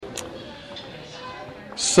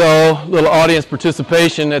So, little audience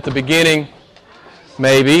participation at the beginning,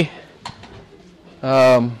 maybe.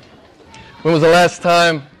 When was the last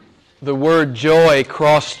time the word joy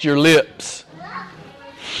crossed your lips?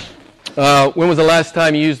 When was the last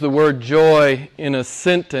time you used the word joy in a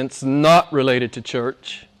sentence not related to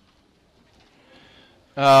church?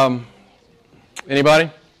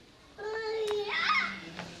 Anybody?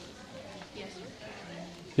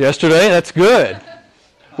 Yesterday? That's good.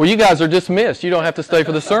 Well, you guys are dismissed. You don't have to stay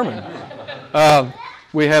for the sermon.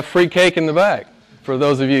 We have free cake in the back for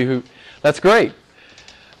those of you who... That's great.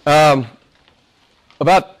 About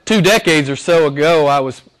 2 decades or so ago, I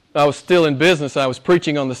was still in business. I was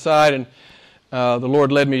preaching on the side, and the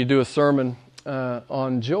Lord led me to do a sermon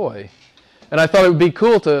on joy. And I thought it would be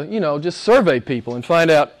cool to, just survey people and find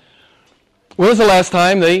out when was the last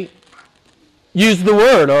time they used the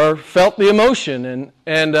word or felt the emotion.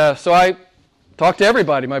 And so I talked to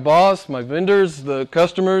everybody, my boss, my vendors, the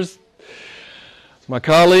customers, my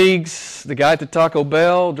colleagues, the guy at the Taco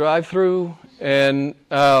Bell drive-thru, and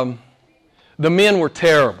the men were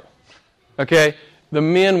terrible, okay? The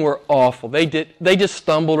men were awful. They just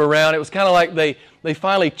stumbled around. It was kind of like they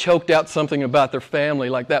finally choked out something about their family,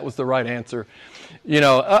 like that was the right answer.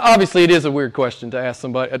 Obviously it is a weird question to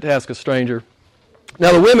ask a stranger.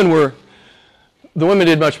 Now the women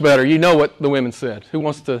did much better. You know what the women said. Who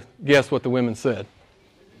wants to guess what the women said?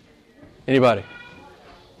 Anybody?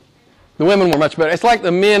 The women were much better. It's like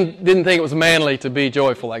the men didn't think it was manly to be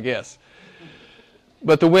joyful, I guess.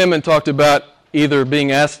 But the women talked about either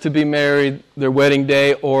being asked to be married, their wedding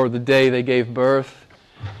day, or the day they gave birth.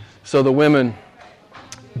 So the women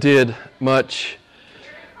did much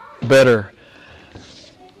better.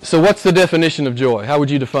 So what's the definition of joy? How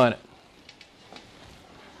would you define it?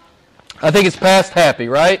 I think it's past happy,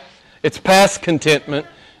 right? It's past contentment.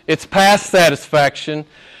 It's past satisfaction.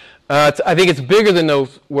 I think it's bigger than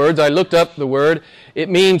those words. I looked up the word. It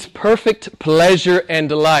means perfect pleasure and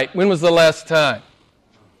delight. When was the last time?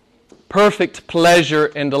 Perfect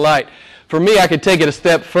pleasure and delight. For me, I could take it a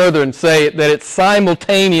step further and say that it's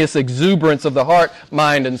simultaneous exuberance of the heart,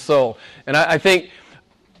 mind, and soul. And I think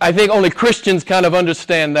only Christians kind of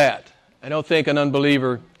understand that. I don't think an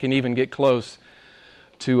unbeliever can even get close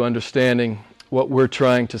to understanding what we're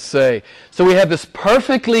trying to say. So we have this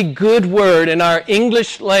perfectly good word in our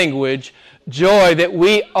English language, joy, that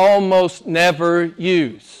we almost never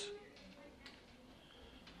use.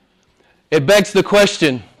 It begs the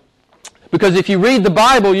question, because if you read the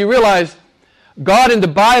Bible, you realize God in the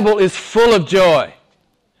Bible is full of joy.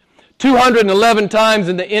 211 times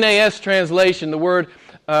in the NAS translation, the word,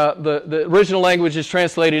 the original language is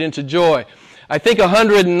translated into joy. I think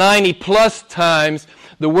 190 plus times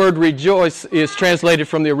the word rejoice is translated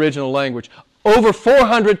from the original language. Over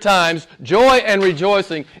 400 times, joy and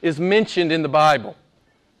rejoicing is mentioned in the Bible.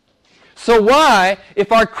 So why,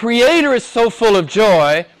 if our Creator is so full of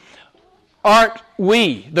joy, aren't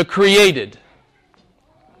we the created?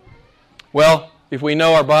 Well, if we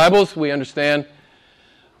know our Bibles, we understand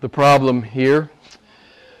the problem here.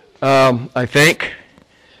 I think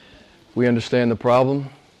we understand the problem.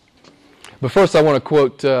 But first I want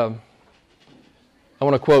to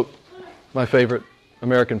quote my favorite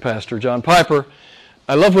American pastor, John Piper.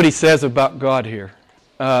 I love what he says about God here.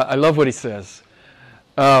 I love what he says.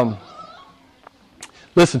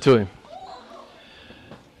 Listen to him.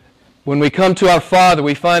 When we come to our Father,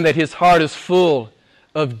 we find that His heart is full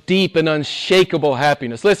of deep and unshakable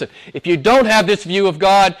happiness. Listen, if you don't have this view of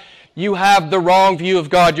God, you have the wrong view of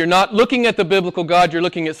God. You're not looking at the biblical God, you're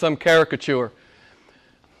looking at some caricature.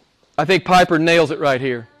 I think Piper nails it right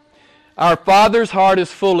here. Our Father's heart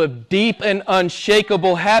is full of deep and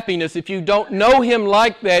unshakable happiness. If you don't know Him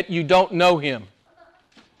like that, you don't know Him.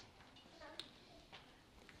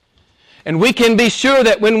 And we can be sure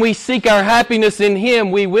that when we seek our happiness in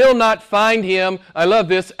Him, we will not find Him, I love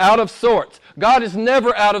this, out of sorts. God is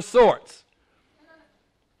never out of sorts.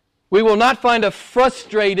 We will not find a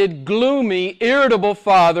frustrated, gloomy, irritable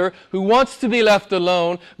Father who wants to be left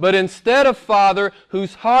alone, but instead a Father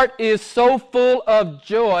whose heart is so full of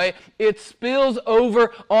joy, it spills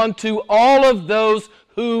over onto all of those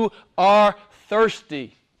who are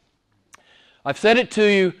thirsty. I've said it to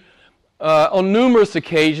you on numerous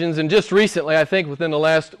occasions, and just recently, I think within the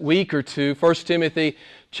last week or two, 1 Timothy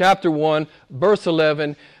chapter 1, verse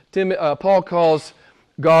 11, Paul calls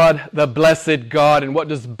God the blessed God. And what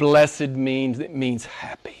does blessed mean? It means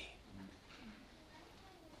happy.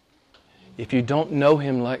 If you don't know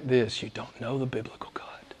Him like this, you don't know the biblical God.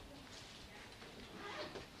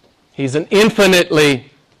 He's an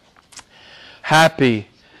infinitely happy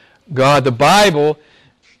God. The Bible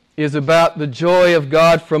is about the joy of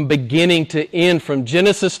God from beginning to end, from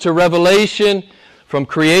Genesis to Revelation, from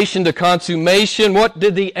creation to consummation. What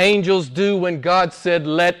did the angels do when God said,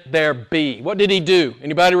 "Let there be"? What did He do?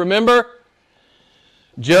 Anybody remember?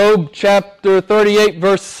 Job chapter 38,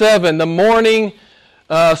 verse 7. The morning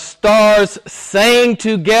stars sang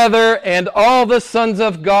together, and all the sons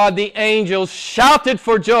of God, the angels, shouted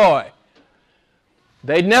for joy.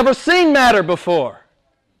 They'd never seen matter before.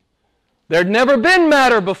 There'd never been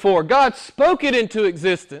matter before. God spoke it into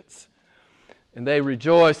existence. And they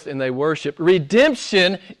rejoiced and they worshiped.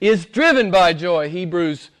 Redemption is driven by joy.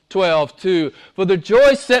 Hebrews 12:2. For the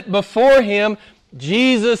joy set before Him,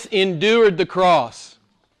 Jesus endured the cross.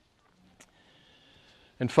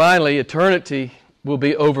 And finally, eternity will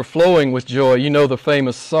be overflowing with joy. You know the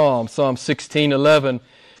famous psalm, Psalm 16:11.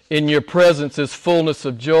 In your presence is fullness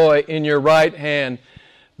of joy. In your right hand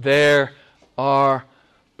there are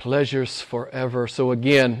pleasures forever. So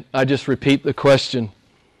again, I just repeat the question.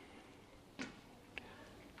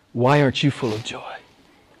 Why aren't you full of joy?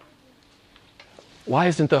 Why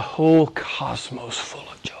isn't the whole cosmos full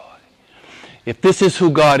of joy? If this is who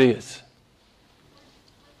God is.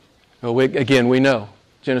 Well, we know.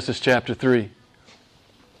 Genesis chapter 3.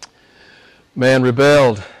 Man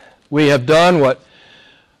rebelled. We have done what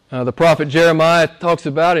the prophet Jeremiah talks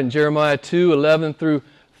about in Jeremiah 2:11 through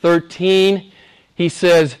 13. He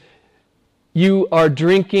says, you are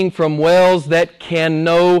drinking from wells that can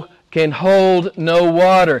hold no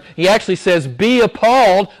water. He actually says, be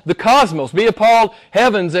appalled, the cosmos, be appalled,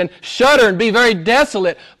 heavens, and shudder and be very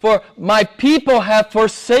desolate, for my people have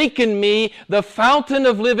forsaken me, the fountain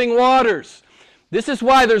of living waters. This is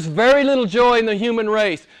why there's very little joy in the human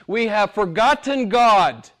race. We have forgotten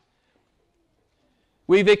God.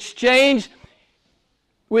 We've exchanged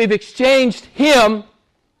Him,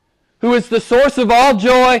 who is the source of all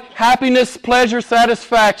joy, happiness, pleasure,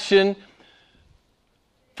 satisfaction,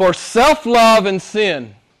 for self-love and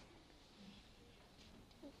sin.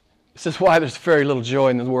 This is why there's very little joy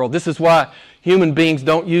in the world. This is why human beings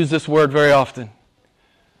don't use this word very often.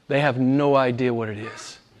 They have no idea what it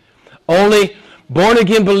is. Only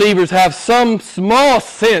born-again believers have some small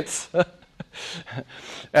sense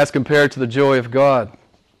as compared to the joy of God.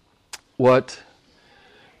 What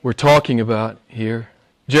we're talking about here.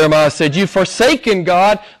 Jeremiah said, you've forsaken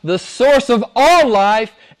God, the source of all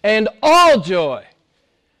life and all joy.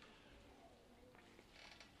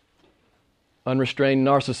 Unrestrained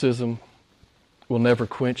narcissism will never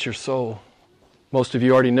quench your soul. Most of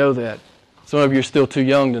you already know that. Some of you are still too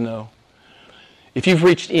young to know. If you've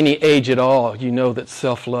reached any age at all, you know that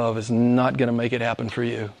self-love is not going to make it happen for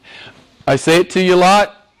you. I say it to you a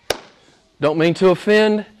lot. Don't mean to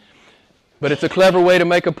offend, but it's a clever way to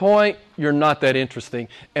make a point. You're not that interesting.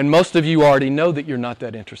 And most of you already know that you're not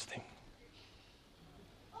that interesting.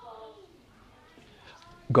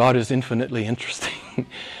 God is infinitely interesting.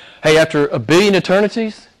 Hey, after 1 billion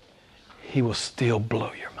eternities, He will still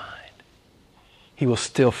blow your mind. He will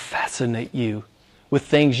still fascinate you with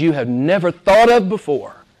things you have never thought of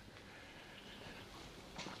before.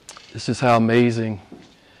 This is how amazing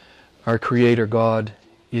our Creator God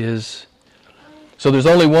is. So there's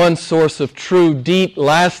only one source of true, deep,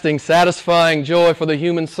 lasting, satisfying joy for the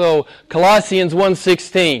human soul. Colossians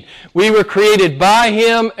 1:16. We were created by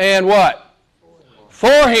Him and what?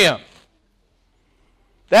 For Him.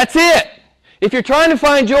 That's it. If you're trying to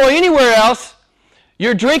find joy anywhere else,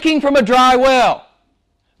 you're drinking from a dry well.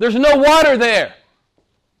 There's no water there.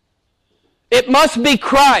 It must be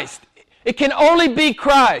Christ. It can only be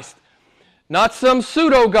Christ. Not some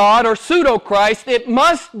pseudo-God or pseudo-Christ. It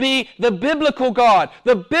must be the biblical God,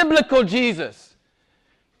 the biblical Jesus.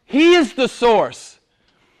 He is the source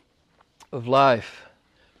of life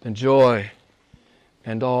and joy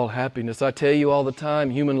and all happiness. I tell you all the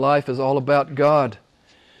time, human life is all about God.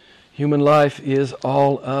 Human life is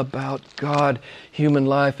all about God. Human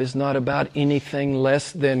life is not about anything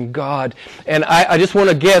less than God. And I just want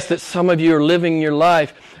to guess that some of you are living your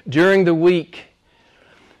life during the week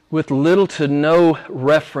with little to no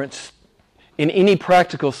reference in any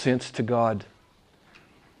practical sense to God.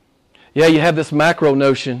 Yeah, you have this macro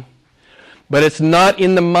notion, but it's not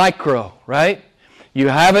in the micro, right? You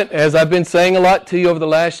haven't, as I've been saying a lot to you over the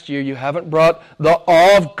last year, you haven't brought the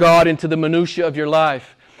awe of God into the minutiae of your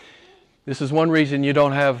life. This is one reason you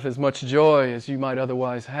don't have as much joy as you might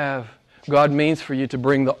otherwise have. God means for you to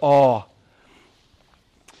bring the awe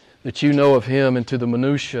that you know of Him into the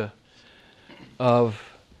minutiae of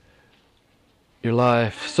your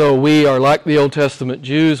life. So we are like the Old Testament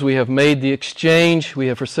Jews. We have made the exchange. We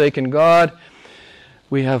have forsaken God.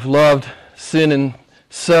 We have loved sin and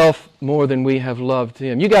self more than we have loved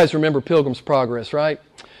Him. You guys remember Pilgrim's Progress, right?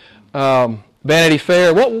 Vanity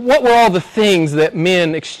Fair. What were all the things that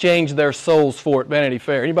men exchanged their souls for at Vanity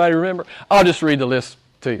Fair? Anybody remember? I'll just read the list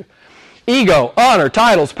to you. Ego, honor,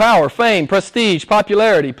 titles, power, fame, prestige,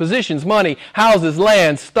 popularity, positions, money, houses,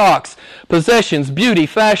 land, stocks, possessions, beauty,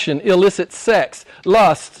 fashion, illicit sex,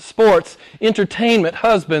 lust, sports, entertainment,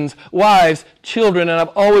 husbands, wives, children, and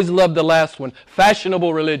I've always loved the last one,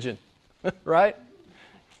 fashionable religion. Right?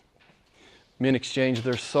 Men exchange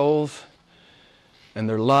their souls and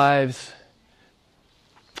their lives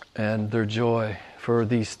and their joy for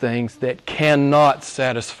these things that cannot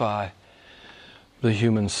satisfy the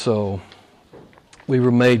human soul. We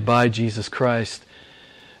were made by Jesus Christ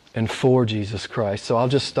and for Jesus Christ. So I'll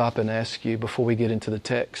just stop and ask you before we get into the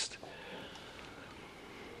text.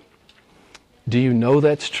 Do you know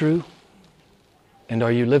that's true? And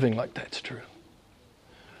are you living like that's true?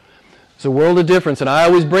 There's a world of difference, and I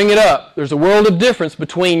always bring it up. There's a world of difference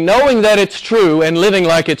between knowing that it's true and living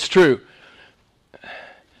like it's true.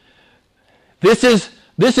 This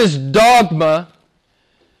is dogma,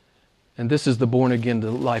 and this is the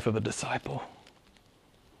born-again life of a disciple.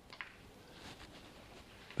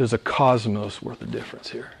 There's a cosmos worth of difference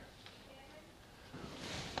here.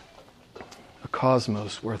 A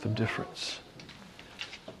cosmos worth of difference.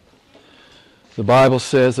 The Bible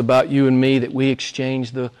says about you and me that we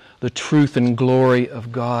exchange the truth and glory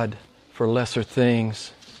of God for lesser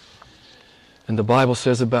things. And the Bible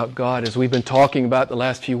says about God, as we've been talking about the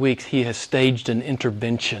last few weeks, He has staged an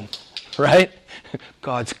intervention, right?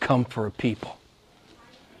 God's come for a people.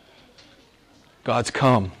 God's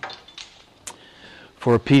come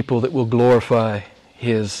for a people that will glorify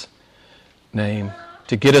His name,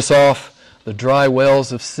 to get us off the dry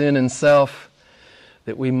wells of sin and self,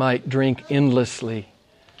 that we might drink endlessly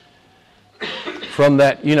from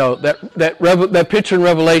that, that picture in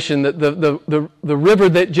Revelation, the river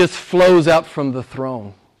that just flows out from the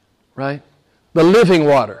throne, right? The living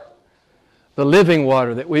water. The living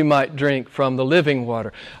water, that we might drink from the living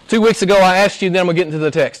water. 2 weeks ago I asked you, then I'm going to get into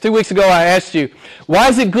the text. 2 weeks ago I asked you, why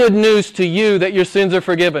is it good news to you that your sins are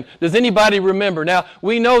forgiven? Does anybody remember? Now,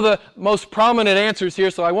 we know the most prominent answers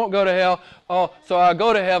here, so I won't go to hell. Oh, so I'll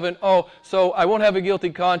go to heaven. Oh, so I won't have a guilty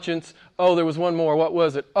conscience. Oh, there was one more. What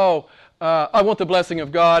was it? Oh, I want the blessing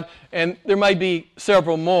of God. And there might be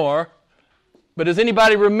several more. But does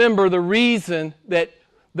anybody remember the reason that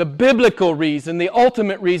the biblical reason, the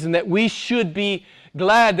ultimate reason that we should be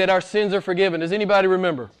glad that our sins are forgiven? Does anybody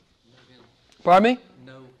remember? Pardon me?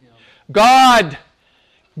 Know Him.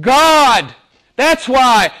 God. That's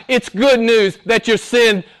why it's good news that your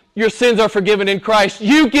sins are forgiven in Christ.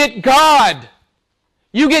 You get God.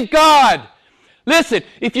 You get God. Listen,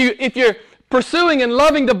 if you're pursuing and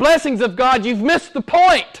loving the blessings of God, you've missed the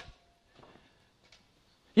point.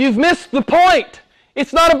 You've missed the point.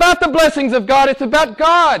 It's not about the blessings of God, it's about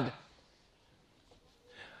God.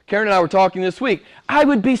 Karen and I were talking this week. I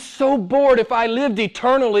would be so bored if I lived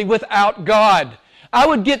eternally without God. I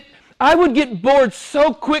would get bored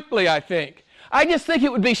so quickly, I think. I just think it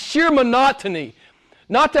would be sheer monotony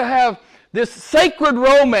not to have this sacred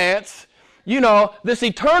romance, this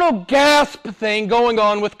eternal gasp thing going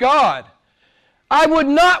on with God. I would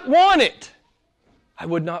not want it. I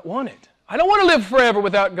would not want it. I don't want to live forever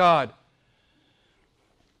without God.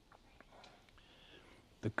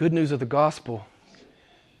 The good news of the gospel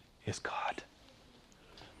is God.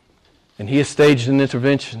 And He has staged an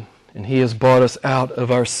intervention, and He has brought us out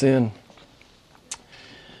of our sin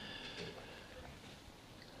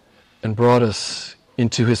and brought us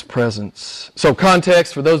into His presence. So,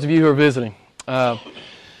 context for those of you who are visiting.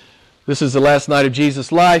 This is the last night of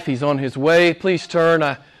Jesus' life. He's on His way. Please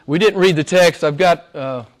turn. We didn't read the text. I've got,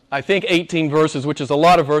 I think, 18 verses, which is a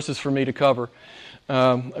lot of verses for me to cover.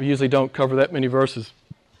 I usually don't cover that many verses.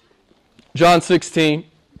 John 16.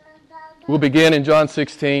 We'll begin in John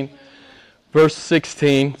 16. Verse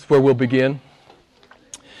 16 is where we'll begin.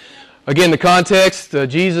 Again, the context,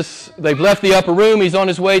 Jesus, they've left the upper room. He's on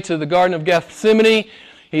his way to the Garden of Gethsemane.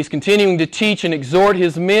 He's continuing to teach and exhort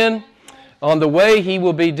his men. On the way, he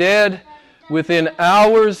will be dead within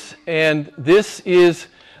hours, and this is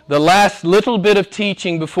the last little bit of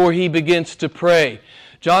teaching before he begins to pray.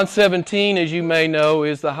 John 17, as you may know,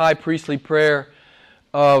 is the high priestly prayer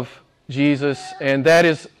of Jesus, and that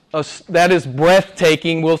is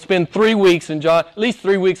breathtaking. We'll spend 3 weeks in John, at least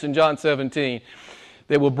 3 weeks in John 17,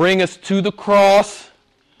 that will bring us to the cross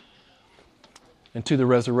and to the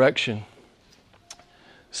resurrection.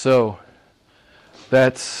 So,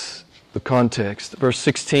 that's the context. Verse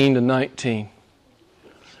 16 to 19.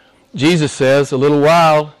 Jesus says, "A little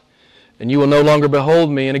while, and you will no longer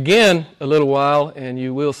behold me, and again a little while, and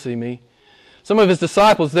you will see me. Some of his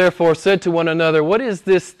disciples therefore said to one another, "What is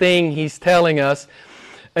this thing he's telling us?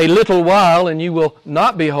 A little while and you will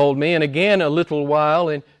not behold me, and again a little while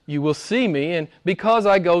and you will see me, and because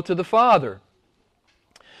I go to the Father."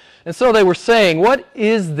 And so they were saying, "What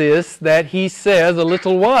is this that he says, a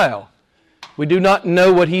little while?" We do not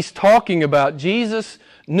know what he's talking about. Jesus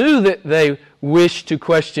knew that they wished to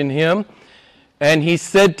question him, and he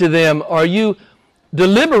said to them, "Are you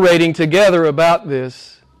deliberating together about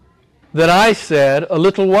this, that I said, a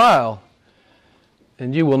little while,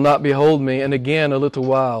 and you will not behold me, and again a little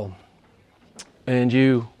while, and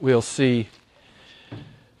you will see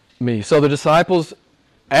me?" So the disciples,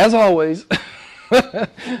 as always,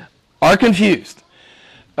 are confused.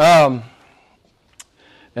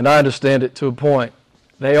 And I understand it to a point.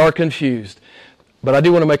 They are confused. But I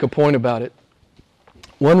do want to make a point about it.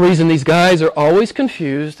 One reason these guys are always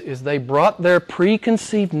confused is they brought their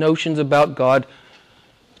preconceived notions about God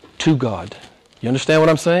to God. You understand what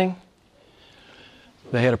I'm saying?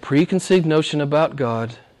 They had a preconceived notion about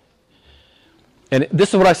God. And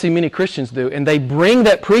this is what I see many Christians do. And they bring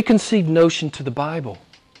that preconceived notion to the Bible.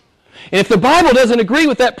 And if the Bible doesn't agree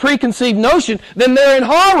with that preconceived notion, then they're in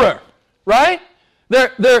horror, right?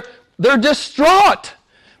 They're distraught.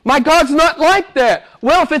 My God's not like that.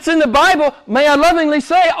 Well, if it's in the Bible, may I lovingly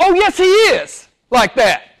say, oh yes, He is like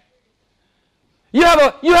that. You have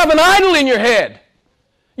an idol in your head.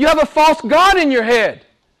 You have a false God in your head.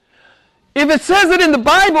 If it says it in the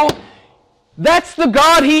Bible, that's the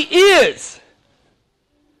God He is.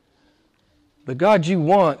 The God you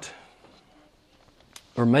want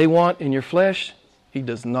or may want in your flesh, He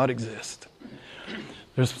does not exist.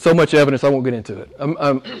 There's so much evidence, I won't get into it.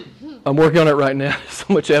 I'm working on it right now.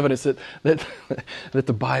 So much evidence that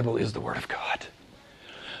the Bible is the Word of God.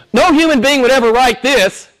 No human being would ever write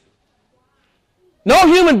this. No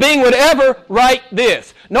human being would ever write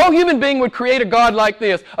this. No human being would create a God like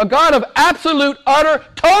this. A God of absolute, utter,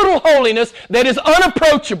 total holiness that is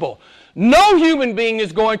unapproachable. No human being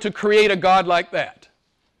is going to create a God like that.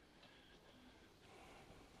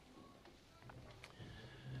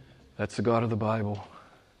 That's the God of the Bible.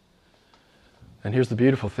 And here's the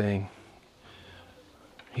beautiful thing.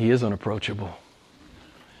 He is unapproachable.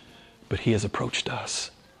 But He has approached us.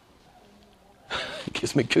 It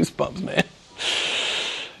gives me goosebumps, man.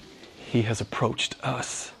 He has approached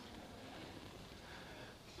us.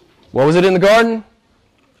 What was it in the garden?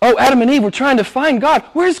 Oh, Adam and Eve were trying to find God.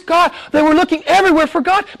 Where's God? They were looking everywhere for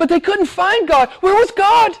God, but they couldn't find God. Where was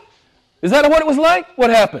God? Is that what it was like? What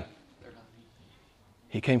happened?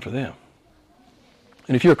 He came for them.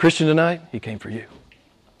 And if you're a Christian tonight, He came for you.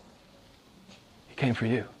 He came for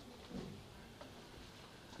you.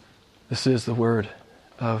 This is the Word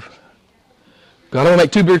of God. I want to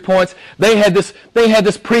make two brief points. They had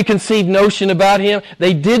this preconceived notion about Him.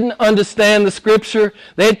 They didn't understand the Scripture.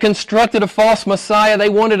 They had constructed a false Messiah. They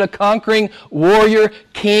wanted a conquering warrior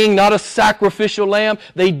king, not a sacrificial lamb.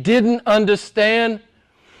 They didn't understand.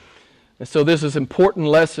 And so this is an important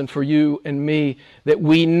lesson for you and me, that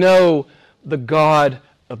we know the God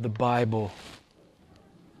of the Bible.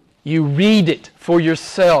 You read it for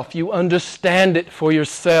yourself. You understand it for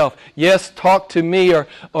yourself. Yes, talk to me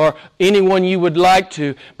or anyone you would like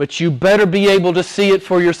to, but you better be able to see it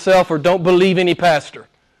for yourself, or don't believe any pastor.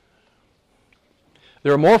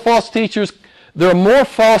 There are more false teachers, there are more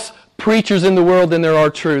false preachers in the world than there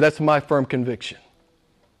are true. That's my firm conviction.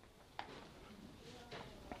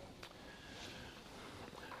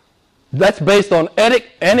 That's based on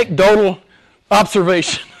anecdotal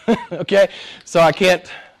observation. Okay? So I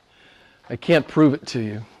can't prove it to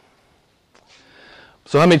you.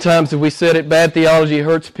 So how many times have we said it? Bad theology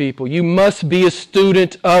hurts people. You must be a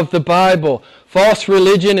student of the Bible. False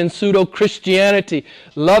religion and pseudo-Christianity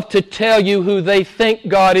love to tell you who they think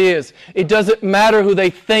God is. It doesn't matter who they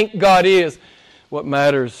think God is. What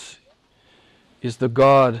matters is the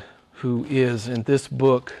God who is. And this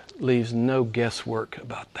book leaves no guesswork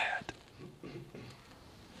about that.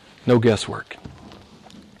 No guesswork.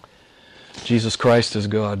 Jesus Christ is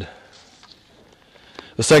God.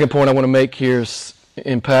 The second point I want to make here is,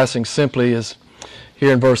 in passing simply, is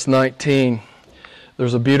here in verse 19.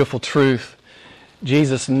 There's a beautiful truth.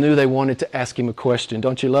 Jesus knew they wanted to ask Him a question.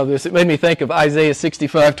 Don't you love this? It made me think of Isaiah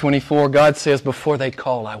 65:24. God says, "Before they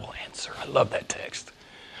call, I will answer." I love that text.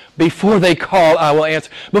 Before they call, I will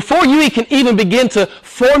answer. Before you can even begin to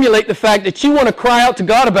formulate the fact that you want to cry out to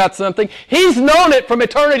God about something, He's known it from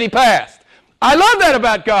eternity past. I love that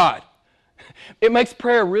about God. It makes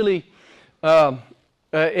prayer really,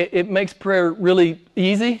 it makes prayer really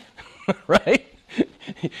easy, right?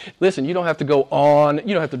 Listen, you don't have to go on.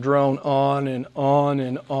 You don't have to drone on and on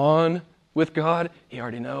and on with God. He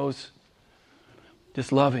already knows.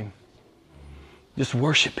 Just love Him. Just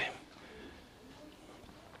worship Him.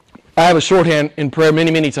 I have a shorthand in prayer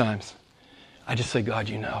many, many times. I just say, God,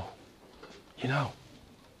 you know. You know.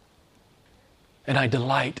 And I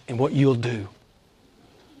delight in what you'll do.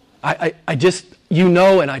 I just, you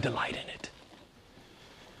know, and I delight in it.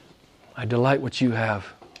 I delight what you have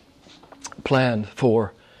planned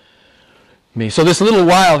for me. So this little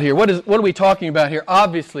while here, what are we talking about here?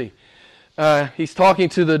 Obviously, he's talking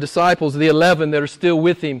to the disciples, the 11 that are still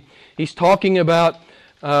with him. He's talking about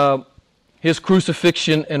his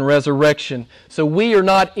crucifixion and resurrection. So we are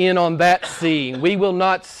not in on that seeing. We will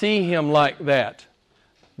not see him like that.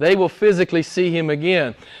 They will physically see him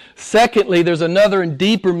again. Secondly, there's another and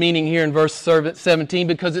deeper meaning here in verse 17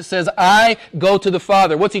 because it says, I go to the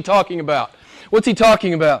Father. What's he talking about? What's he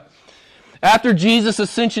talking about? After Jesus'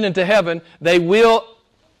 ascension into heaven, they will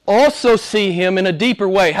also see him in a deeper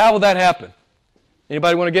way. How will that happen?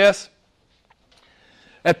 Anybody want to guess?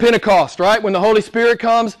 At Pentecost, right? When the Holy Spirit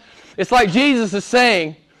comes, it's like Jesus is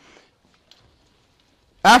saying,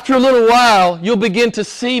 after a little while, you'll begin to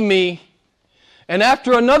see me. And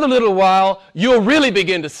after another little while, you'll really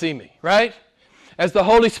begin to see me, right? As the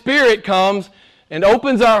Holy Spirit comes and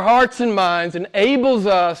opens our hearts and minds, enables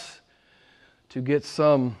us to get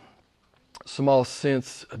some small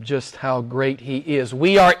sense of just how great He is.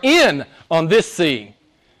 We are in on this seeing.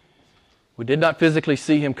 We did not physically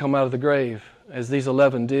see Him come out of the grave, as these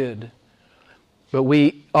 11 did. But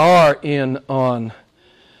we are in on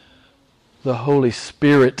the Holy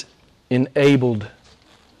Spirit enabled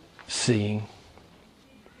seeing.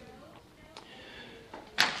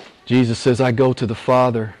 Jesus says, I go to the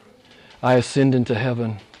Father, I ascend into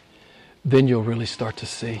heaven, then you'll really start to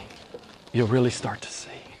see. You'll really start to see.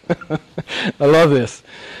 I love this.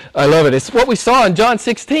 I love it. It's what we saw in John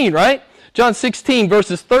 16, right? John 16,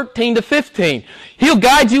 verses 13 to 15. He'll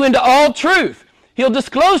guide you into all truth. He'll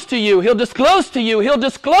disclose to you. He'll disclose to you. He'll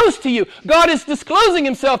disclose to you. God is disclosing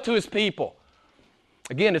Himself to His people.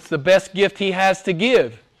 Again, it's the best gift He has to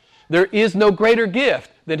give. There is no greater gift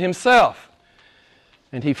than Himself.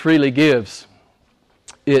 And He freely gives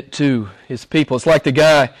it to His people. It's like the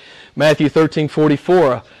guy, Matthew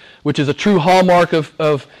 13:44, which is a true hallmark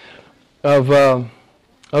of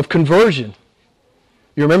conversion.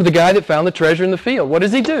 You remember the guy that found the treasure in the field. What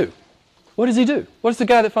does he do? What does he do? What's the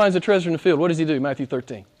guy that finds the treasure in the field? What does he do? Matthew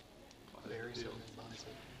 13.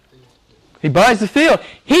 He buys the field.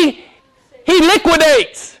 He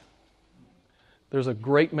liquidates. There's a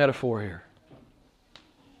great metaphor here.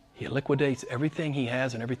 He liquidates everything he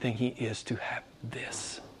has and everything he is to have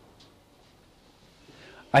this.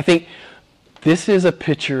 I think this is a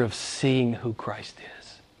picture of seeing who Christ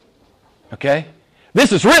is. Okay?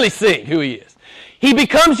 This is really seeing who He is. He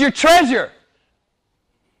becomes your treasure.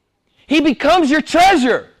 He becomes your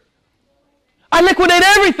treasure. I liquidate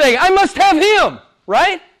everything. I must have Him.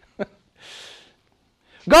 Right?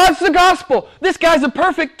 God's the gospel. This guy's a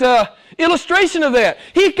perfect illustration of that.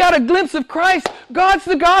 He got a glimpse of Christ. God's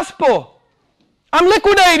the gospel. I'm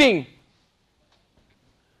liquidating.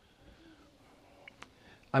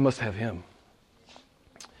 I must have Him.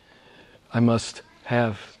 I must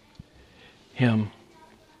have Him.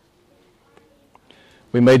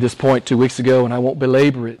 We made this point 2 weeks ago, and I won't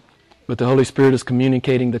belabor it, but the Holy Spirit is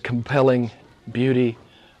communicating the compelling beauty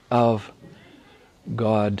of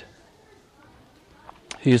God.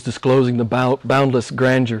 He is disclosing the boundless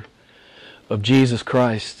grandeur of Jesus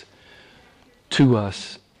Christ to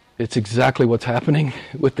us. It's exactly what's happening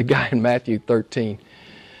with the guy in Matthew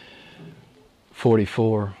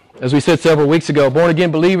 13:44. As we said several weeks ago,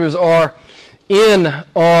 born-again believers are in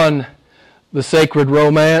on the sacred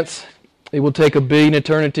romance. It will take 1 billion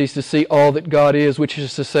eternities to see all that God is, which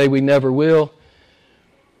is to say we never will.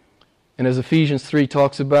 And as Ephesians 3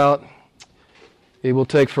 talks about, it will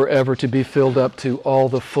take forever to be filled up to all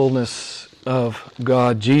the fullness of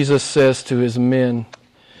God. Jesus says to His men,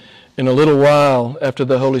 in a little while after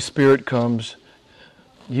the Holy Spirit comes,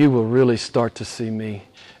 you will really start to see me,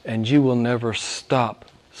 and you will never stop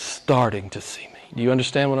starting to see me. Do you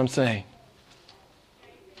understand what I'm saying?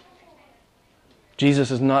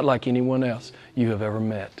 Jesus is not like anyone else you have ever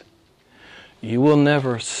met. You will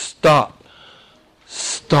never stop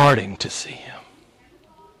starting to see Him.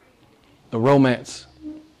 The romance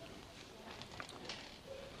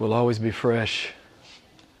will always be fresh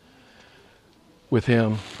with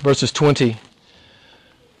Him. Verses 20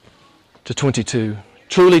 to 22.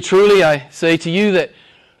 Truly, truly, I say to you that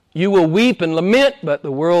you will weep and lament, but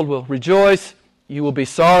the world will rejoice. You will be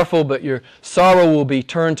sorrowful, but your sorrow will be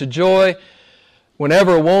turned to joy.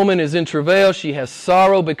 Whenever a woman is in travail, she has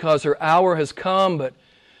sorrow because her hour has come, but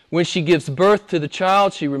When she gives birth to the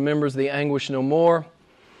child, she remembers the anguish no more.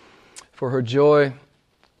 For joy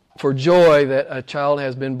that a child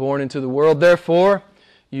has been born into the world. Therefore,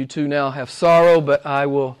 you too now have sorrow, but I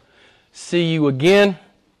will see you again,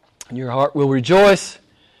 and your heart will rejoice,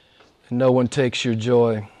 and no one takes your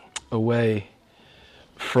joy away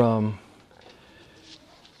from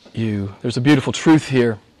you. There's a beautiful truth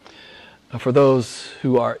here for those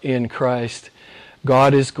who are in Christ.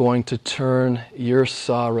 God is going to turn your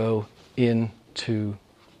sorrow into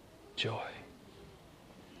joy.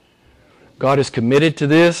 God is committed to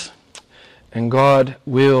this, and God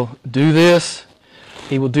will do this.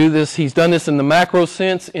 He will do this. He's done this in the macro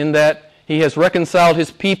sense, in that He has reconciled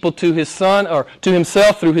His people to His Son, or to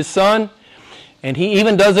Himself through His Son. And He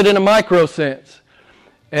even does it in a micro sense.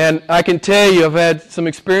 And I can tell you, I've had some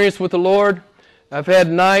experience with the Lord. I've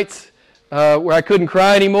had nights where I couldn't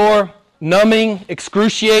cry anymore. Numbing,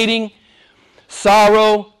 excruciating,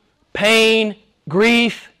 sorrow, pain,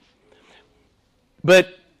 grief.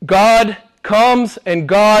 But God comes and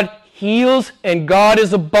God heals, and God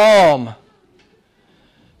is a balm.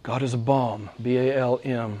 God is a balm,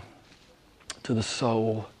 B-A-L-M, to the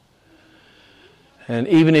soul. And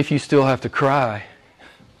even if you still have to cry,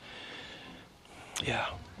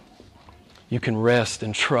 you can rest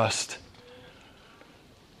and trust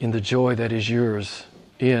in the joy that is yours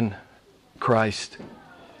in Christ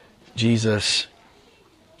Jesus.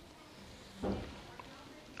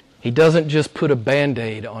 He doesn't just put a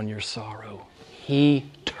Band-Aid on your sorrow. He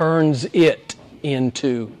turns it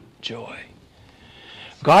into joy.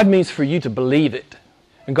 God means for you to believe it.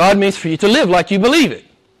 And God means for you to live like you believe it.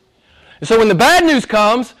 And so when the bad news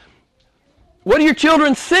comes, what do your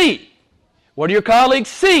children see? What do your colleagues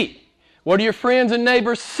see? What do your friends and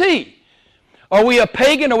neighbors see? Are we a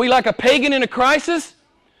pagan? Are we like a pagan in a crisis?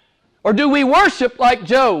 Or do we worship like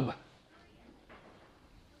Job?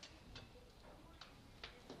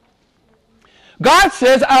 God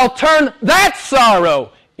says, I'll turn that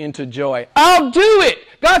sorrow into joy. I'll do it.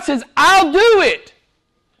 God says, I'll do it.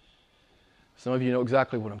 Some of you know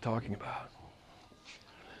exactly what I'm talking about.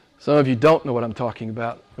 Some of you don't know what I'm talking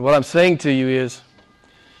about. And what I'm saying to you is,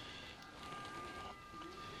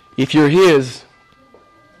 if you're His,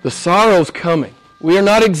 the sorrow's coming. We are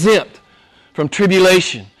not exempt from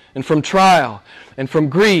tribulation and from trial and from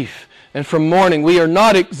grief and from mourning. We are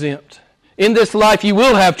not exempt. In this life you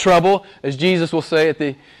will have trouble, as Jesus will say at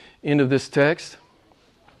the end of this text.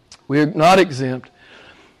 We are not exempt.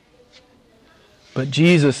 But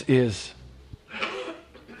Jesus is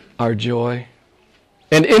our joy.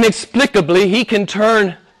 And inexplicably, He can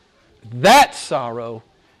turn that sorrow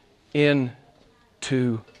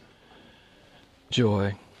into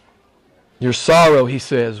joy. Your sorrow, He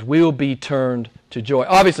says, will be turned to joy.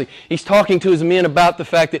 Obviously, He's talking to His men about the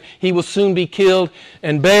fact that He will soon be killed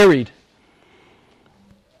and buried.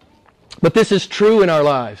 But this is true in our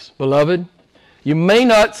lives, beloved. You may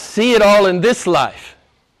not see it all in this life.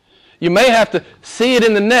 You may have to see it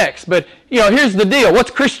in the next. But, here's the deal.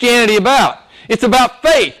 What's Christianity about? It's about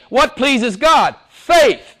faith. What pleases God?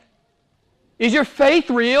 Faith. Is your faith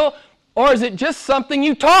real, or is it just something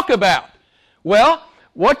you talk about? Well,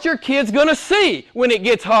 what's your kids going to see when it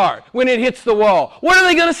gets hard, when it hits the wall? What are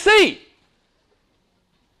they going to see?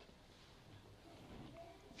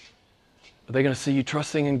 Are they going to see you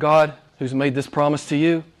trusting in God who's made this promise to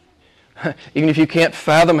you? Even if you can't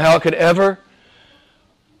fathom how it could ever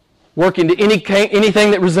work into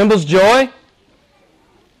anything that resembles joy?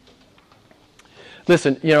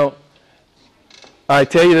 Listen, I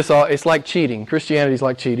tell you this all, it's like cheating. Christianity's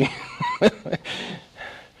like cheating.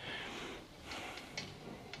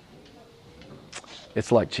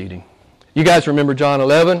 It's like cheating. You guys remember John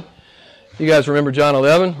 11? You guys remember John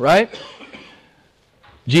 11, right?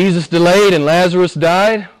 Jesus delayed and Lazarus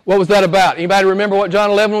died. What was that about? Anybody remember what John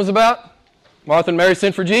 11 was about? Martha and Mary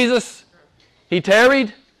sent for Jesus. He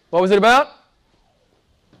tarried. What was it about?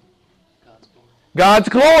 God's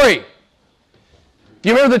glory. Do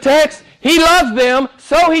you remember the text? He loved them,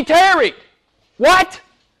 so He tarried. What?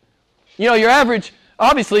 Your average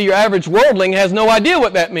worldling has no idea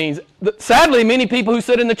what that means. Sadly, many people who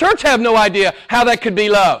sit in the church have no idea how that could be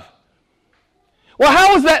love. Well,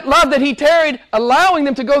 how was that love that He tarried, allowing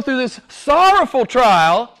them to go through this sorrowful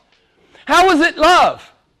trial? How was it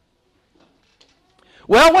love?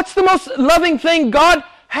 Well, what's the most loving thing God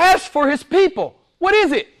has for His people? What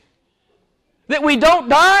is it? That we don't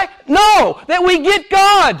die? No, that we get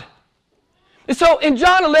God. And so in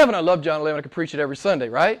John 11, I love John 11, I could preach it every Sunday,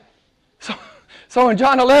 right? So in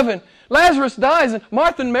John 11, Lazarus dies, and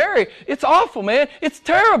Martha and Mary, it's awful, man. It's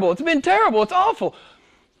terrible. It's been terrible. It's awful.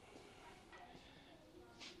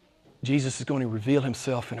 Jesus is going to reveal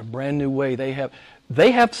himself in a brand new way.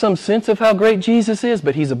 They have some sense of how great Jesus is,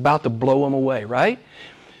 but he's about to blow them away, right?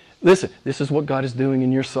 Listen, this is what God is doing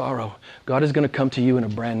in your sorrow. God is going to come to you in a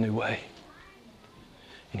brand new way.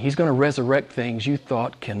 And he's going to resurrect things you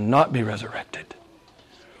thought cannot be resurrected.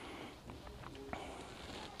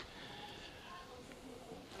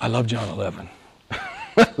 I love John 11.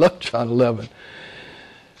 I love John 11.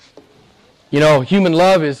 You know, human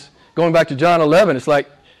love is, going back to John 11, it's like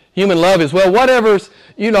human love is, well, whatever's,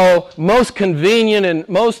 most convenient and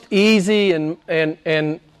most easy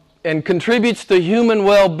and contributes to human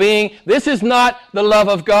well-being. This is not the love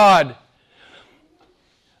of God.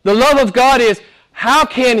 The love of God is, how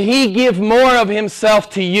can he give more of himself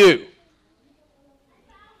to you?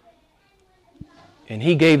 And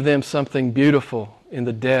he gave them something beautiful in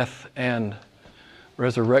the death and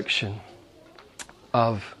resurrection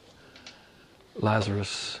of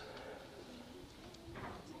Lazarus.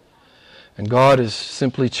 And God is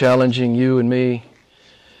simply challenging you and me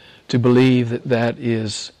to believe that that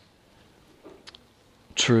is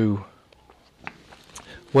true.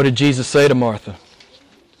 What did Jesus say to Martha?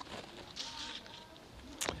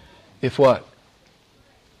 If what?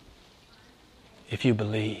 If you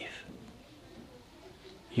believe,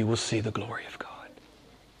 you will see the glory of God.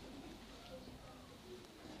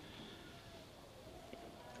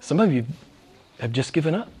 Some of you have just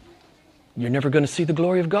given up. You're never going to see the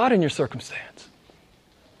glory of God in your circumstance.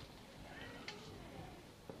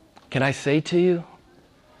 Can I say to you,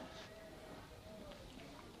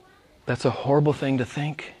 that's a horrible thing to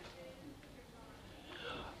think.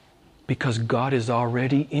 Because God is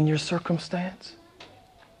already in your circumstance.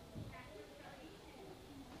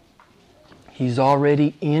 He's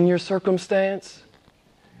already in your circumstance.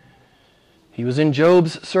 He was in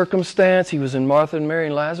Job's circumstance. He was in Martha and Mary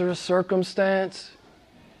and Lazarus' circumstance.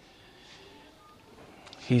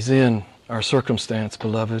 He's in our circumstance,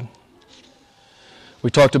 beloved. We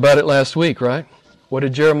talked about it last week, right? What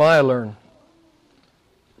did Jeremiah learn?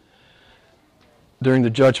 During the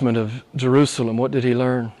judgment of Jerusalem, what did he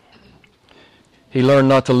learn? He learned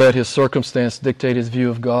not to let his circumstance dictate his view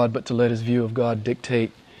of God, but to let his view of God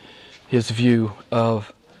dictate his view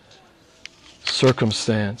of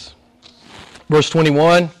circumstance. Verse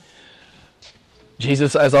 21,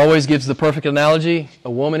 Jesus, as always, gives the perfect analogy,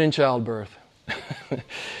 a woman in childbirth.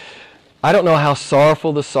 I don't know how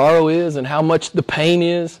sorrowful the sorrow is and how much the pain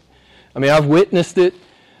is. I mean, I've witnessed it.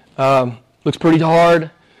 Looks pretty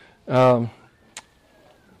hard.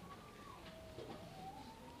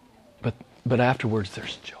 But afterwards,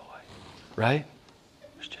 there's joy, right?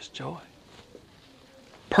 There's just joy.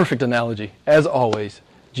 Perfect analogy. As always,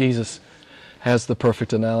 Jesus has the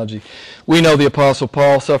perfect analogy. We know the Apostle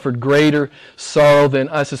Paul suffered greater sorrow than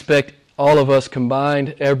I suspect all of us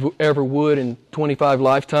combined ever would in 25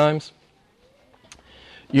 lifetimes.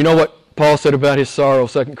 You know what Paul said about his sorrow,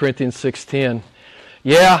 2 Corinthians 6:10.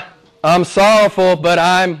 Yeah, I'm sorrowful, but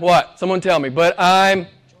I'm what? Someone tell me. But I'm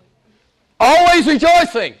always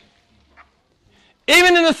rejoicing.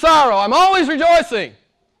 Even in the sorrow, I'm always rejoicing.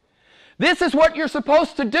 This is what you're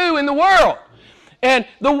supposed to do in the world. And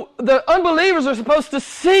the unbelievers are supposed to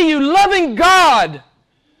see you loving God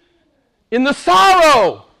in the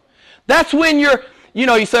sorrow. That's when you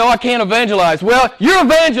say, oh, I can't evangelize. Well, you're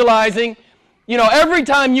evangelizing, every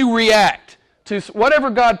time you react to whatever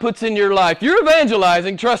God puts in your life. You're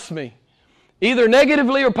evangelizing, trust me. Either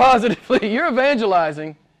negatively or positively, you're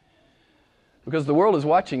evangelizing. Because the world is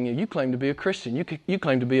watching you. You claim to be a Christian. You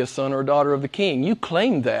claim to be a son or a daughter of the King. You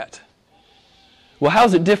claim that. Well,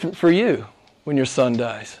 how's it different for you when your son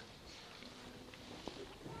dies?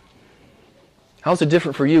 How's it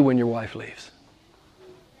different for you when your wife leaves?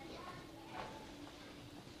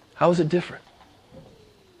 How is it different?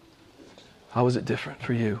 How is it different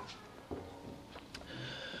for you?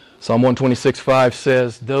 Psalm 126:5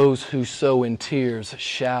 says, those who sow in tears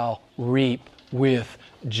shall reap with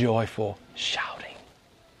joyful shouting.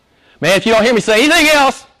 Man, if you don't hear me say anything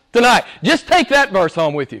else tonight, just take that verse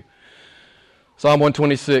home with you. Psalm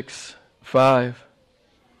 126:5.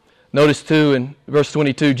 Notice too in verse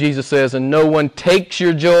 22, Jesus says, and no one takes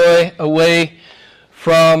your joy away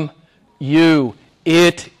from you.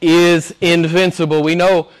 It is invincible. We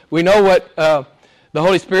know what the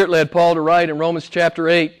Holy Spirit led Paul to write in Romans chapter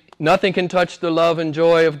 8. Nothing can touch the love and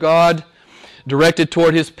joy of God, directed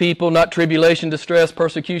toward His people, not tribulation, distress,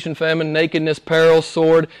 persecution, famine, nakedness, peril,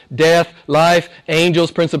 sword, death, life,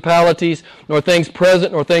 angels, principalities, nor things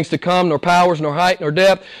present, nor things to come, nor powers, nor height, nor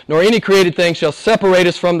depth, nor any created thing shall separate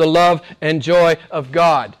us from the love and joy of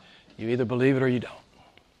God. You either believe it or you don't.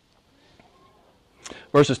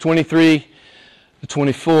 Verses 23 to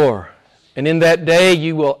 24. And in that day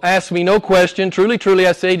you will ask me no question. Truly, truly,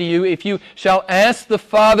 I say to you, if you shall ask the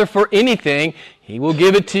Father for anything, He will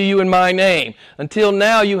give it to you in my name. Until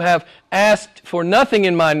now you have asked for nothing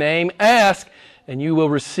in my name. Ask, and you will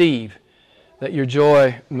receive, that your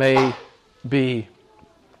joy may be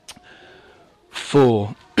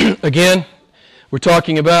full. Again, He's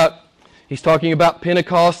talking about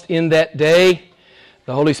Pentecost in that day.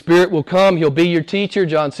 The Holy Spirit will come. He'll be your teacher,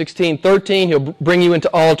 John 16:13. He'll bring you into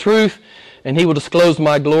all truth, and He will disclose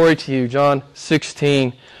my glory to you, John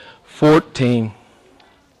 16:14.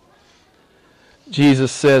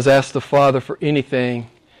 Jesus says, ask the Father for anything,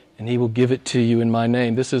 and He will give it to you in my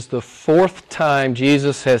name. This is the fourth time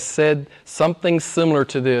Jesus has said something similar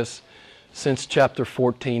to this since chapter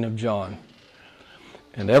 14 of John.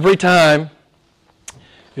 And every time,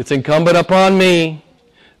 it's incumbent upon me,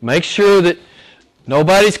 make sure that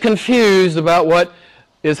nobody's confused about what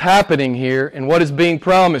is happening here and what is being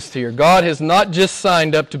promised here. God has not just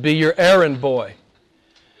signed up to be your errand boy.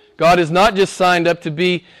 God has not just signed up to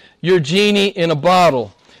be your genie in a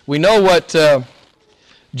bottle. We know what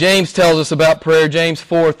James tells us about prayer, James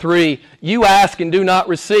 4:3. You ask and do not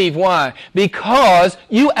receive. Why? Because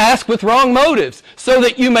you ask with wrong motives, so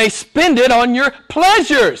that you may spend it on your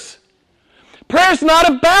pleasures. Prayer's not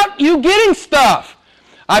about you getting stuff.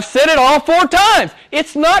 I've said it all 4 times.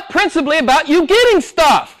 It's not principally about you getting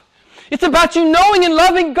stuff. It's about you knowing and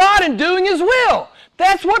loving God and doing His will.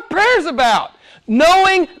 That's what prayer's about.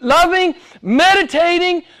 Knowing, loving,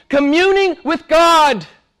 meditating, communing with God,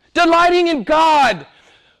 delighting in God.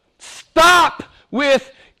 Stop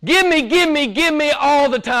with give me all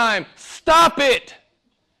the time. Stop it.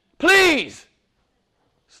 Please.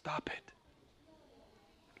 Stop it.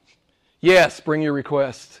 Yes, bring your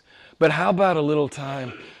requests. But how about a little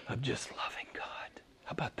time of just loving God?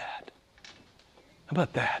 How about that? How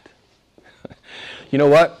about that? You know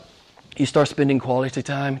what? You start spending quality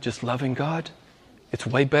time just loving God, it's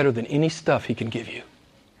way better than any stuff He can give you.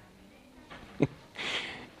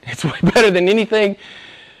 It's way better than anything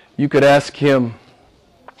you could ask Him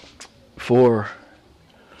for.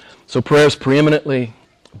 So prayer is preeminently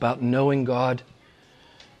about knowing God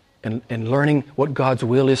and learning what God's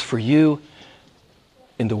will is for you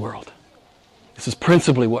in the world. This is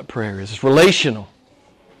principally what prayer is. It's relational.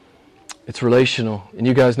 It's relational. And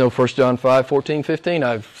you guys know 1 John 5:14-15.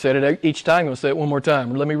 I've said it each time. I'm going to say it one more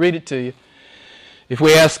time. Let me read it to you. If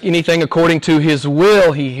we ask anything according to His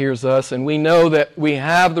will, He hears us, and we know that we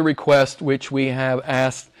have the request which we have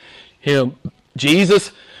asked Him.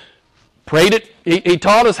 Jesus prayed it. He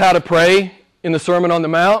taught us how to pray in the Sermon on the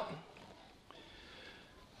Mount.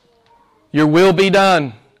 Your will be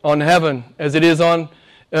done on heaven as it is on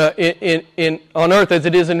earth as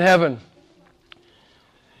it is in heaven.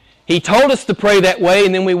 He told us to pray that way,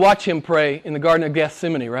 and then we watch Him pray in the Garden of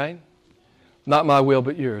Gethsemane, right? Not my will,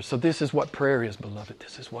 but yours. So this is what prayer is, beloved.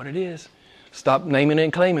 This is what it is. Stop naming it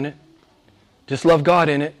and claiming it. Just love God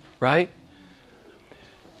in it, right?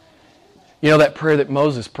 You know that prayer that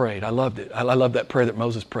Moses prayed? I loved it. I love that prayer that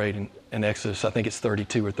Moses prayed in Exodus. I think it's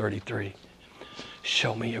 32 or 33.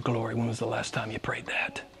 Show me your glory. When was the last time you prayed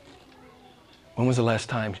that? When was the last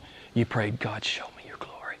time you prayed, God, show me your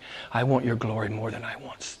glory? I want your glory more than I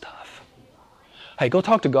want stuff. Hey, go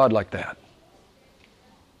talk to God like that.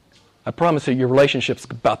 I promise you your relationship's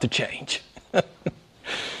about to change.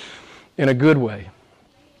 In a good way.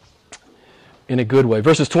 In a good way.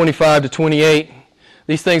 Verses 25-28.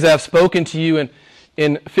 These things I have spoken to you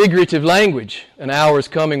in figurative language. An hour is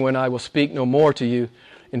coming when I will speak no more to you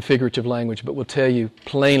in figurative language, but will tell you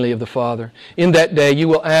plainly of the Father. In that day you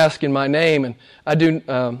will ask in my name, and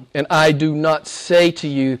I do not say to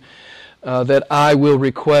you that I will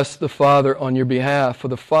request the Father on your behalf, for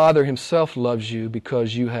the Father Himself loves you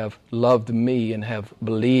because you have loved me and have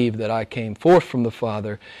believed that I came forth from the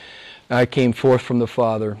Father. I came forth from the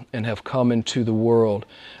Father and have come into the world.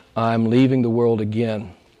 I'm leaving the world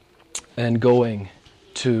again and going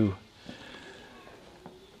to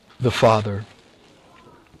the Father.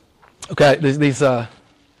 Okay, these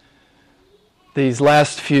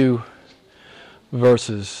last few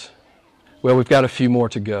verses, well, we've got a few more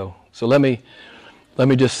to go. So let me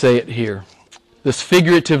just say it here. This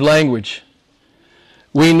figurative language,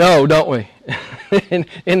 we know, don't we,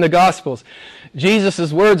 in the Gospels,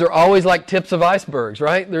 Jesus' words are always like tips of icebergs,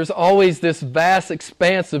 right? There's always this vast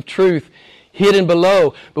expanse of truth hidden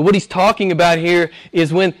below. But what He's talking about here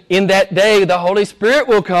is when in that day the Holy Spirit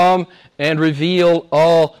will come and reveal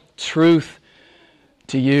all truth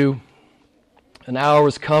to you. An hour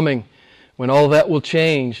is coming when all that will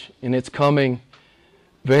change, and it's coming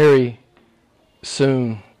very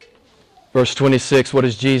soon. Verse 26, what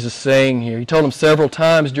is Jesus saying here? He told them several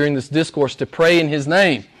times during this discourse to pray in His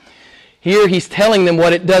name. Here He's telling them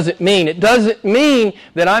what it doesn't mean. It doesn't mean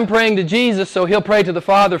that I'm praying to Jesus so He'll pray to the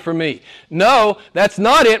Father for me. No, that's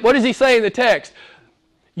not it. What does He say in the text?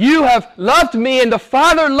 You have loved me and the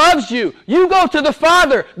Father loves you. You go to the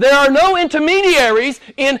Father. There are no intermediaries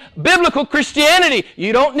in biblical Christianity.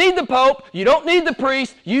 You don't need the Pope. You don't need the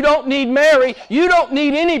priest. You don't need Mary. You don't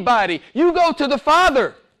need anybody. You go to the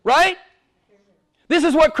Father, right? This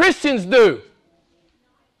is what Christians do.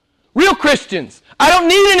 Real Christians. I don't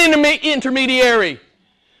need an intermediary.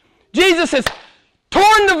 Jesus has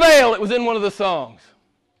torn the veil. It was in one of the songs.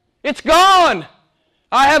 It's gone.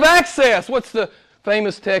 I have access. What's the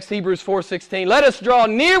famous text, Hebrews 4:16? Let us draw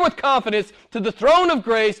near with confidence to the throne of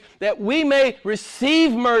grace that we may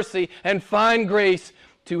receive mercy and find grace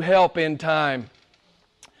to help in time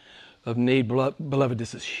of need. Beloved,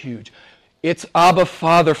 this is huge. It's Abba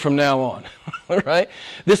Father from now on, right?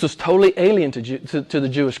 This was totally alien to the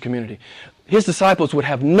Jewish community. His disciples would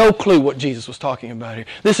have no clue what Jesus was talking about here.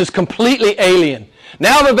 This is completely alien.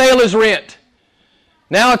 Now the veil is rent.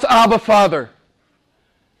 Now it's Abba Father.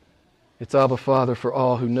 It's Abba Father for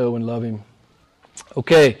all who know and love Him.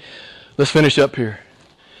 Okay, let's finish up here.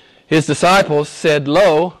 His disciples said,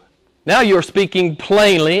 Lo, now you are speaking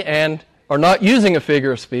plainly and are not using a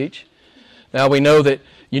figure of speech. Now we know that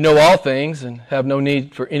you know all things and have no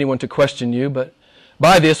need for anyone to question you, but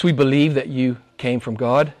by this we believe that you came from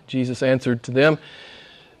God. Jesus answered to them,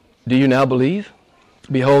 Do you now believe?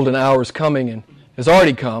 Behold, an hour is coming and has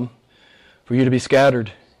already come for you to be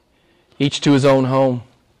scattered, each to his own home,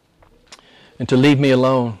 and to leave me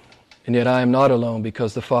alone. And yet I am not alone,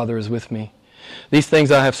 because the Father is with me. These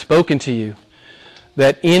things I have spoken to you,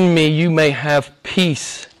 that in me you may have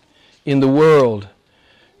peace. In the world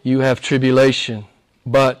you have tribulation,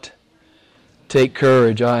 but take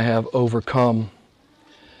courage, I have overcome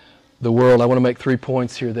the world. I want to make 3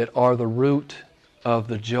 points here that are the root of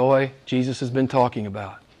the joy Jesus has been talking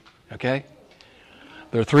about. Okay?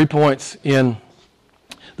 There are 3 points in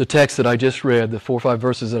the text that I just read, the 4 or 5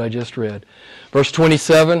 verses that I just read. Verse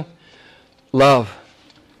 27, love.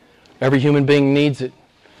 Every human being needs it.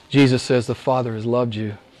 Jesus says the Father has loved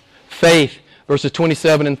you. Faith, verses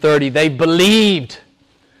 27 and 30, they believed.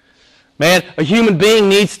 Man, a human being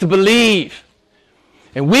needs to believe.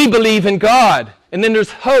 And we believe in God. And then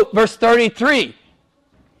there's hope, verse 33.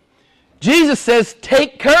 Jesus says,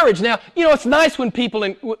 take courage. Now, it's nice when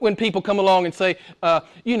people come along and say,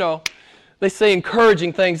 they say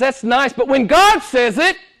encouraging things. That's nice. But when God says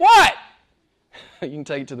it, what? You can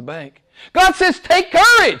take it to the bank. God says, take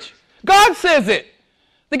courage. God says it.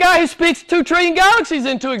 The guy who speaks 2 trillion galaxies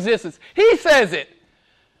into existence, He says it.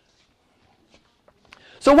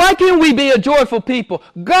 So why can't we be a joyful people?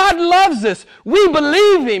 God loves us. We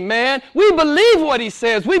believe Him, man. We believe what He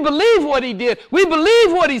says. We believe what He did. We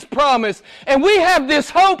believe what He's promised. And we have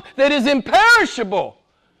this hope that is imperishable.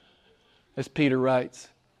 As Peter writes,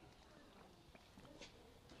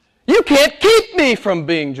 you can't keep me from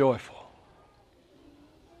being joyful.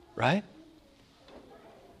 Right?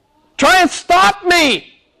 Try and stop me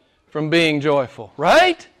from being joyful.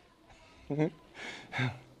 Right?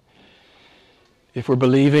 If we're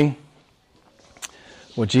believing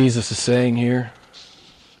what Jesus is saying here,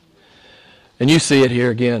 and you see it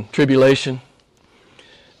here again, tribulation.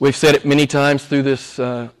 We've said it many times through this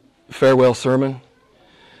farewell sermon.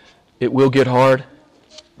 It will get hard.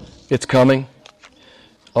 It's coming.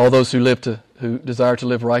 All those who desire to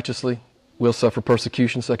live righteously will suffer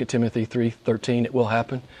persecution. 2 Timothy 3:13. It will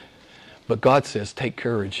happen. But God says, take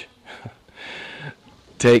courage.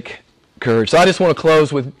 Take courage. So I just want to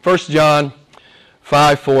close with 1 John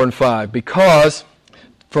 5, 4, and 5. Because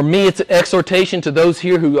for me it's an exhortation to those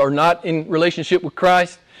here who are not in relationship with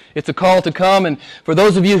Christ. It's a call to come. And for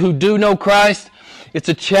those of you who do know Christ, it's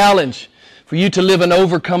a challenge for you to live an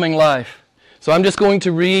overcoming life. So I'm just going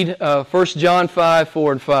to read 1 John 5,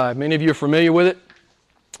 4, and 5. Many of you are familiar with it.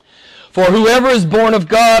 For whoever is born of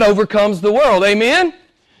God overcomes the world. Amen?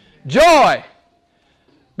 Joy.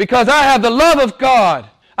 Because I have the love of God.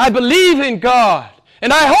 I believe in God.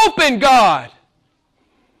 And I hope in God.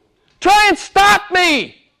 Try and stop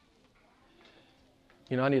me.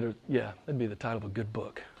 That'd be the title of a good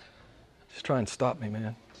book. Just try and stop me,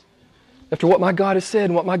 man. After what my God has said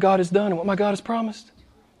and what my God has done and what my God has promised.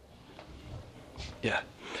 Yeah.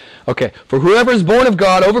 Okay. For whoever is born of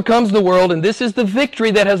God overcomes the world, and this is the victory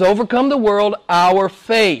that has overcome the world, our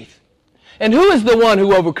faith. And who is the one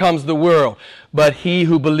who overcomes the world? But he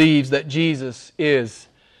who believes that Jesus is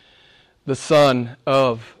the Son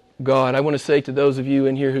of God. I want to say to those of you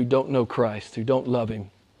in here who don't know Christ, who don't love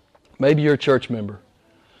Him, maybe you're a church member,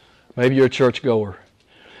 Maybe you're a churchgoer,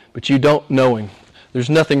 but you don't know Him. There's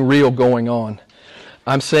nothing real going on.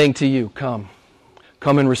 I'm saying to you, come.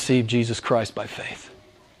 Come and receive Jesus Christ by faith.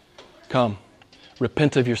 Come.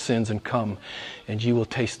 Repent of your sins and come, and you will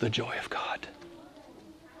taste the joy of God.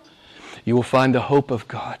 You will find the hope of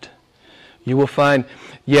God. You will find,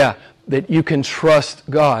 that you can trust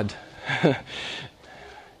God.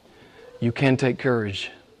 You can take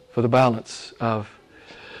courage for the balance of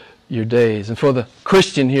your days. And for the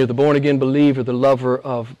Christian here, the born-again believer, the lover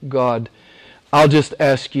of God, I'll just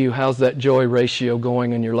ask you, how's that joy ratio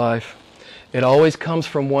going in your life? It always comes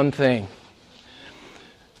from one thing.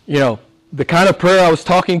 The kind of prayer I was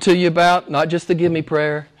talking to you about, not just to give me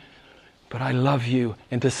prayer, but I love you,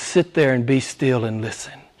 and to sit there and be still and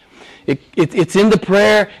listen. It's in the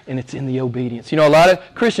prayer and it's in the obedience. A lot of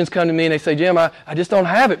Christians come to me and they say, Jim, I just don't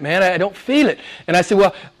have it, man. I don't feel it. And I say,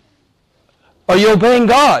 well, are you obeying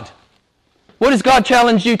God? What has God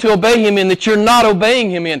challenged you to obey Him in that you're not obeying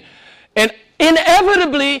Him in? And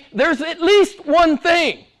inevitably, there's at least one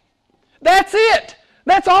thing. That's it.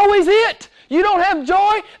 That's always it. You don't have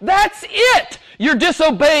joy? That's it. You're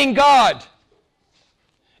disobeying God.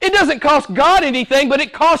 It doesn't cost God anything, but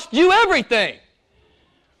it costs you everything.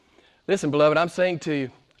 Listen, beloved, I'm saying to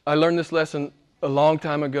you, I learned this lesson a long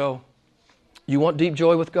time ago. You want deep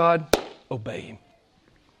joy with God? Obey Him.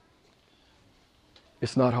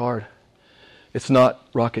 It's not hard. It's not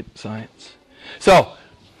rocket science. So,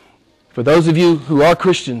 for those of you who are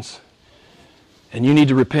Christians and you need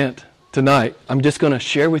to repent tonight, I'm just going to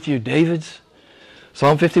share with you David's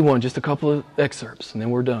Psalm 51, just a couple of excerpts, and then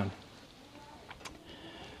we're done.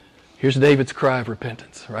 Here's David's cry of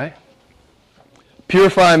repentance, right?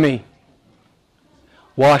 Purify me.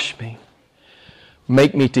 Wash me.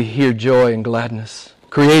 Make me to hear joy and gladness.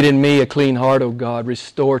 Create in me a clean heart, O God.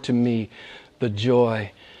 Restore to me the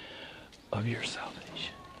joy of your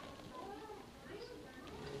salvation.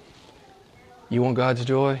 You want God's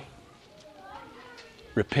joy?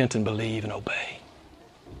 Repent and believe and obey.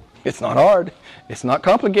 It's not hard. It's not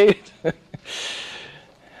complicated.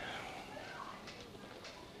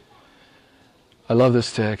 I love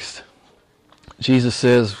this text. Jesus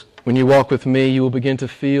says, when you walk with me, you will begin to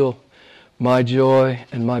feel my joy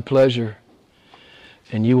and my pleasure,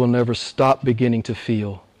 and you will never stop beginning to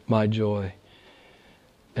feel my joy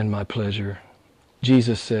and my pleasure.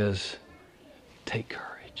 Jesus says, take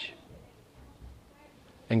courage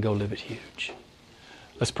and go live it huge.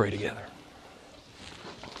 Let's pray together.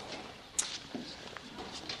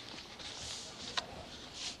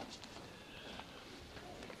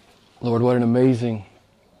 Lord, what an amazing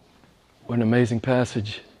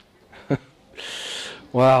passage.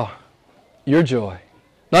 Wow. Your joy.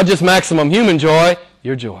 Not just maximum human joy,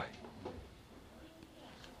 your joy.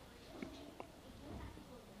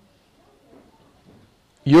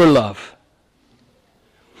 Your love.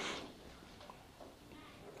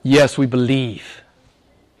 Yes, we believe.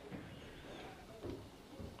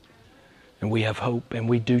 And we have hope, and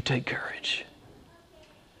we do take courage.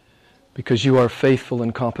 Because you are faithful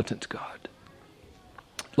and competent God.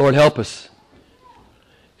 Lord, help us.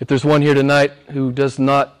 If there's one here tonight who does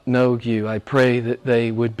not know you, I pray that they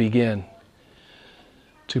would begin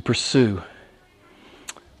to pursue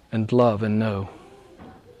and love and know.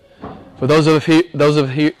 For those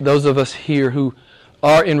of us here who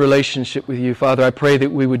are in relationship with you, Father, I pray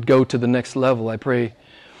that we would go to the next level. I pray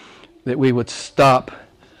that we would stop.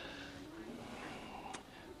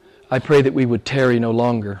 I pray that we would tarry no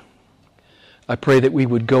longer. I pray that we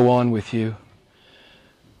would go on with you.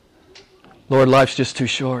 Lord, life's just too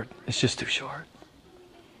short. It's just too short.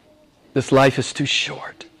 This life is too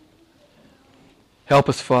short. Help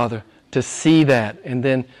us, Father, to see that and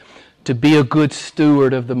then to be a good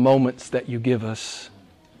steward of the moments that you give us.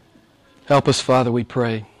 Help us, Father, we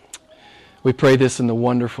pray. We pray this in the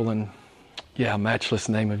wonderful and, matchless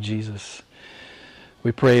name of Jesus.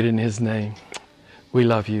 We pray it in His name. We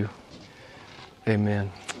love you.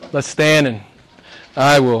 Amen. Let's stand, and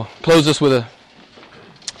I will close this with a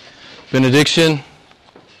benediction.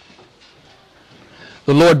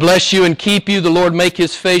 The Lord bless you and keep you. The Lord make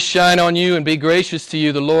His face shine on you and be gracious to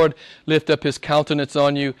you. The Lord lift up His countenance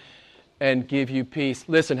on you and give you peace.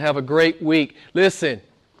 Listen, have a great week. Listen,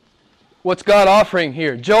 what's God offering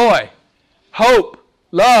here? Joy, hope,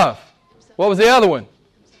 love. What was the other one?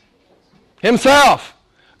 Himself.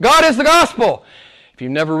 God is the gospel. If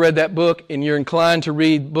you've never read that book and you're inclined to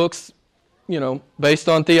read books, based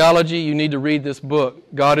on theology, you need to read this book,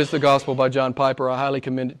 God is the Gospel by John Piper. I highly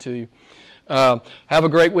commend it to you. Have a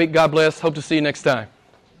great week. God bless. Hope to see you next time.